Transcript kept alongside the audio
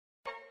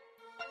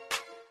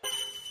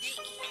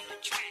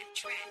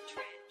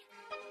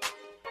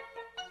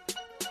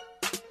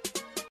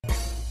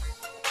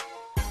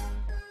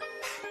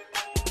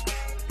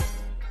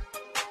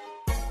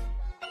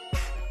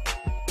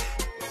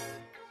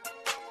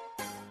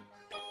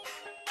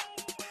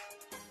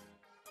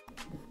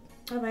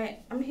Alright,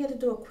 I'm here to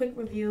do a quick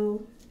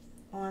review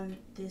on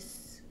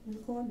this, what's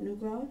it called?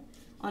 Nugro?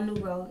 On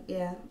Nugro,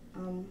 yeah.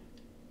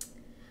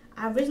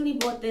 I originally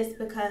bought this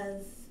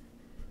because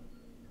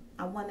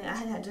I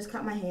had just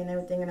cut my hair and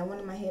everything, and I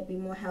wanted my hair to be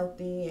more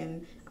healthy,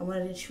 and I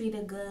wanted to treat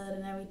it good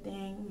and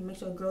everything, make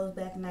sure it grows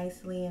back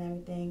nicely and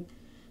everything.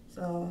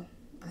 So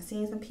I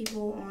seen some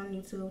people on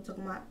YouTube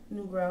talking about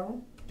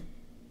Nugro,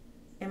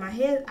 and my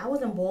hair, I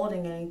wasn't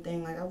balding or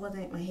anything, like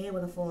my hair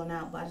wasn't falling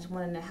out, but I just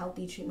wanted a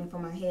healthy treatment for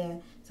my hair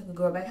so it could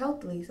grow back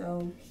healthily.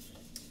 So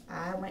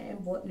I went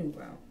and bought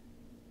Nugro.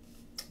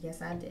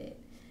 Yes, I did.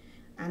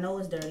 I know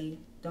it's dirty.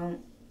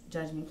 Don't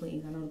judge me,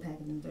 please. I know the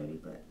packaging is dirty,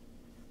 but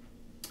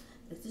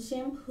this is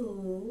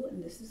shampoo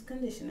and this is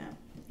conditioner.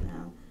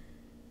 Now,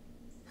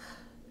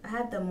 I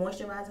had the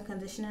moisturizing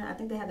conditioner. I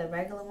think they had the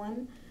regular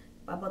one,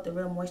 but I bought the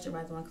real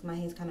moisturizing one because my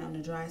hair's kind of on the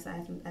dry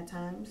side at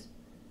times.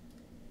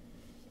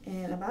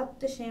 And about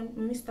the shampoo,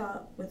 let me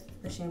start with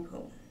the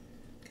shampoo.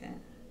 Okay,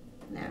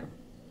 now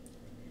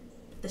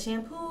the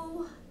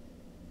shampoo,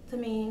 to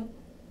me,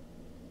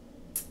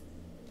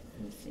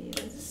 let me see,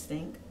 does it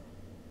stink?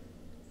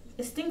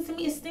 It stinks to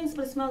me. It stinks,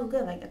 but it smells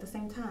good. Like at the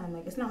same time,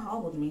 like it's not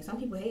horrible to me. Some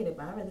people hate it,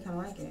 but I really kind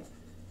of like it.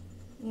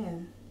 Yeah,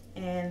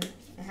 and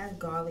it has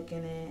garlic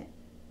in it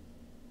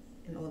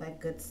and all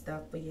that good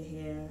stuff for your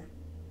hair.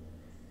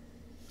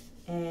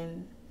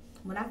 And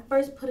when I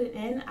first put it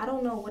in, I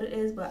don't know what it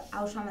is, but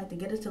I was trying to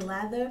get it to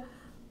lather,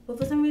 but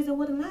for some reason it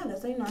wouldn't lather.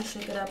 So I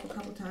shook it up a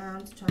couple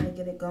times trying to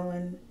get it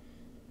going,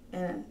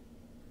 and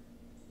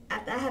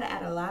after I had to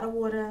add a lot of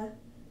water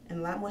and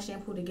a lot more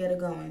shampoo to get it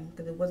going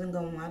because it wasn't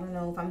going. I don't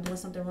know if I'm doing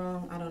something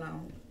wrong. I don't know,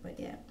 but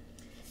yeah.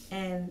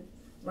 And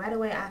right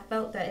away I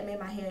felt that it made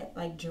my hair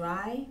like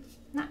dry.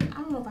 I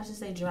don't know if I should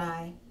say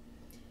dry.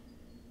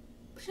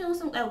 You know,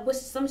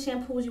 some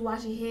shampoos you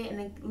wash your hair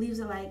and it leaves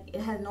it like it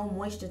has no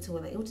moisture to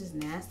it. Like it was just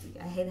nasty.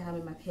 I hated how it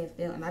made my hair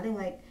feel, and I didn't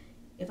like.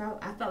 I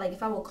felt like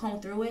if I would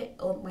comb through it,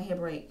 it would make my hair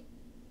break.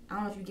 I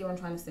don't know if you get what I'm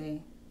trying to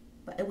say,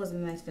 but it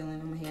wasn't a nice feeling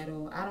on my hair at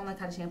all. I don't like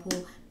how the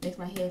shampoo makes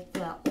my hair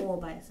feel at all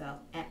by itself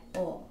at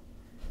all.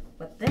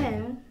 But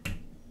then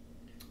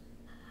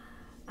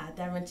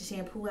after I rinsed the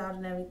shampoo out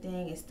and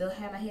everything, it still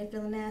had my hair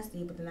feeling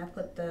nasty. But then I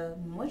put the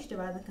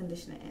moisturizing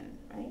conditioner in,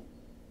 right?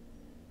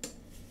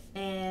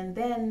 And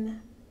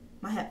then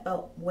my hair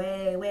felt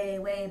way, way,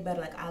 way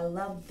better. Like, I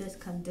love this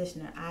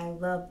conditioner. I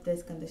love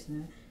this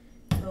conditioner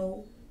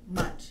so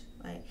much.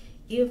 Like,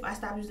 even if I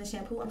stop using the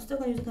shampoo, I'm still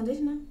going to use the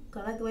conditioner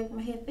because I like the way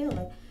my hair feels.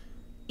 Like,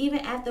 even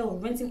after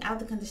rinsing out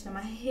the conditioner,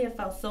 my hair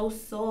felt so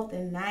soft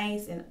and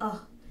nice. And,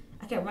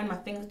 I kept running my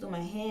fingers through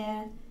my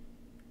hair.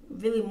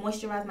 Really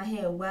moisturized my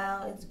hair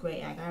well. It's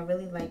great. Like, I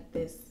really like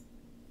this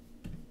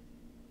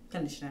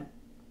conditioner.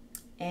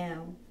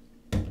 And,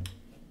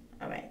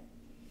 alright.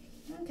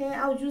 Okay,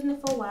 I was using it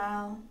for a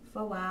while.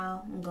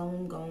 I'm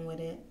going with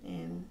it,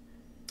 and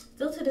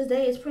still to this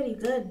day it's pretty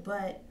good.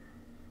 But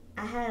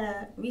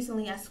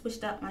recently I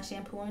switched up my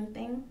shampooing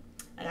thing.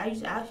 Like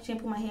I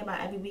shampoo my hair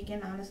about every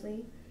weekend,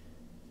 honestly.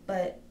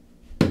 But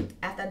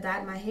after I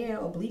dyed my hair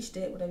or bleached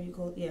it, whatever you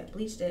call it, yeah,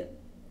 bleached it,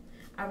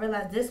 I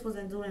realized this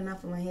wasn't doing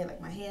enough for my hair.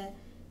 Like my hair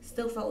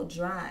still felt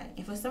dry,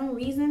 and for some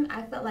reason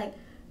I felt like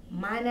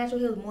my natural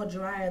hair was more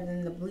drier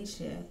than the bleached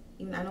hair.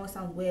 Even I know it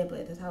sounds weird,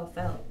 but that's how it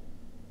felt.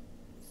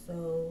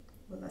 So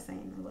what was I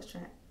saying? I lost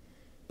track.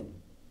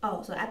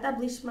 Oh, so after I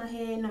bleached my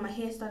hair, my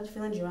hair started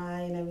feeling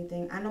dry and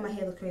everything. I know my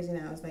hair looks crazy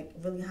now. It's like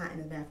really hot in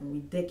the bathroom,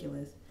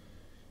 ridiculous.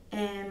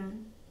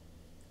 And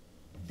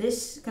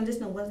this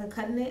conditioner wasn't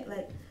cutting it.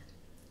 Like,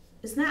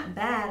 it's not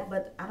bad,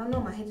 but I don't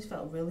know. My hair just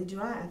felt really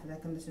dry after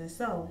that conditioner.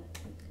 So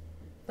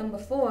from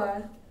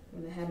before,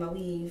 when I had my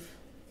weave,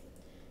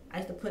 I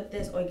used to put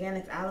this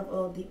organic olive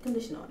oil deep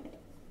conditioner on it.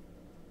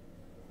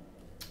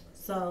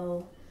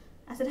 So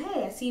I said,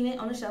 hey, I seen it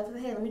on the shelf. I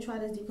said, hey, let me try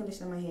this deep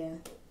conditioner in my hair.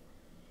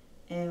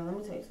 And let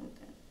me tell you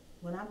something.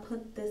 When I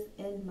put this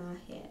in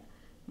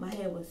my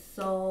hair was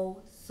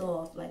so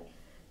soft. Like,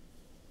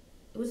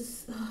 it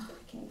was,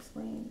 I can't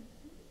explain.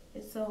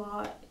 It's so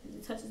hard.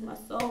 It touches my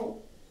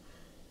soul.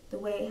 The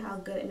way how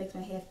good it makes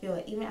my hair feel.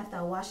 Like, even after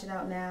I wash it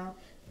out now.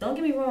 Don't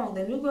get me wrong.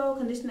 The Nugro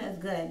conditioner is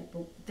good.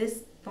 But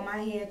this, for my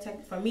hair,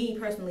 for me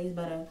personally, is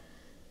better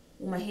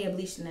with my hair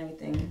bleached and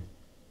everything.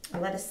 I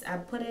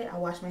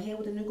wash my hair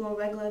with the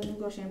regular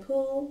Nugro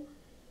shampoo.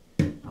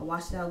 I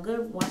wash it out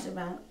good, wash it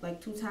about like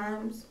 2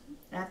 times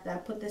after I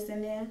put this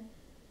in there.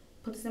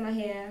 Put this in my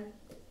hair.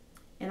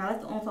 And I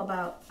left it on for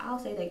about, I'll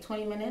say like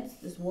 20 minutes.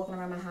 Just walking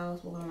around my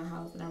house,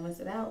 and I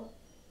rinse it out.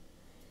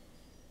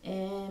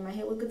 And my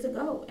hair was good to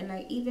go. And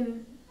like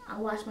I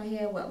washed my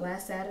hair,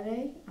 last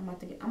Saturday? I'm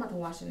about to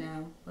wash it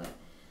now. But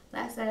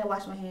last Saturday I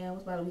washed my hair, it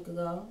was about a week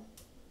ago.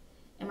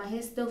 And my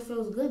hair still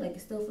feels good. Like,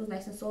 it still feels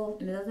nice and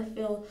soft. And it doesn't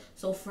feel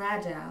so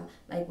fragile.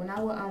 Like, when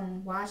I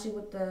would wash it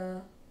with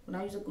when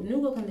I use a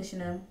Nugro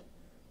conditioner,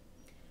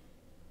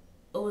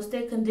 it will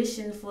stay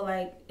conditioned for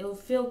like, it will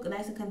feel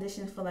nice and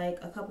conditioned for like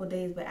a couple of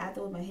days, but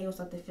afterwards my hair will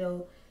start to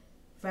feel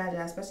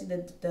fragile, especially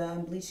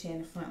the bleach hair in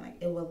the front.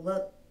 Like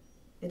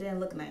it didn't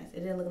look nice. It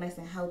didn't look nice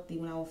and healthy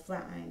when I was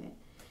flat iron it.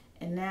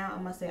 And now I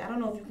must say, I don't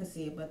know if you can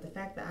see it, but the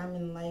fact that I'm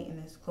in light and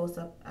it's close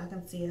up, I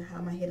can see how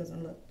my hair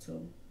doesn't look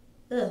too.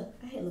 Ugh,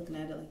 I hate looking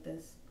at it like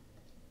this.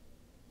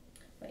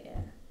 But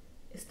yeah,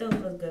 it still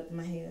feels good for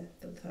my hair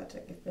to the touch.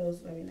 Like, it feels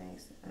very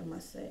nice, I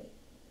must say.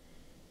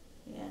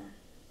 Yeah.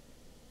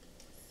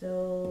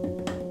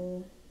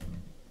 So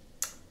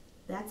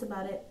that's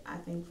about it, I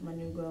think, for my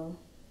nugro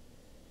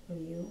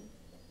review.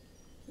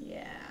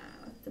 Yeah,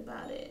 that's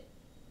about it.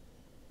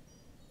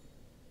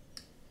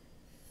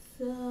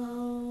 So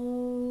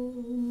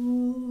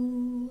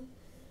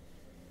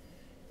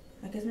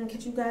I guess I'm gonna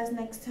catch you guys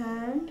next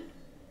time.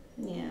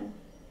 Yeah.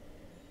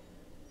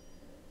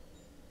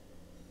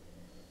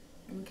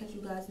 I'm gonna catch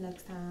you guys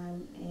next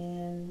time,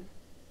 and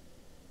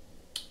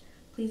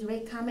please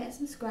rate, comment, and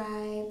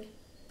subscribe.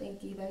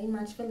 Thank you very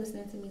much for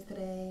listening to me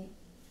today.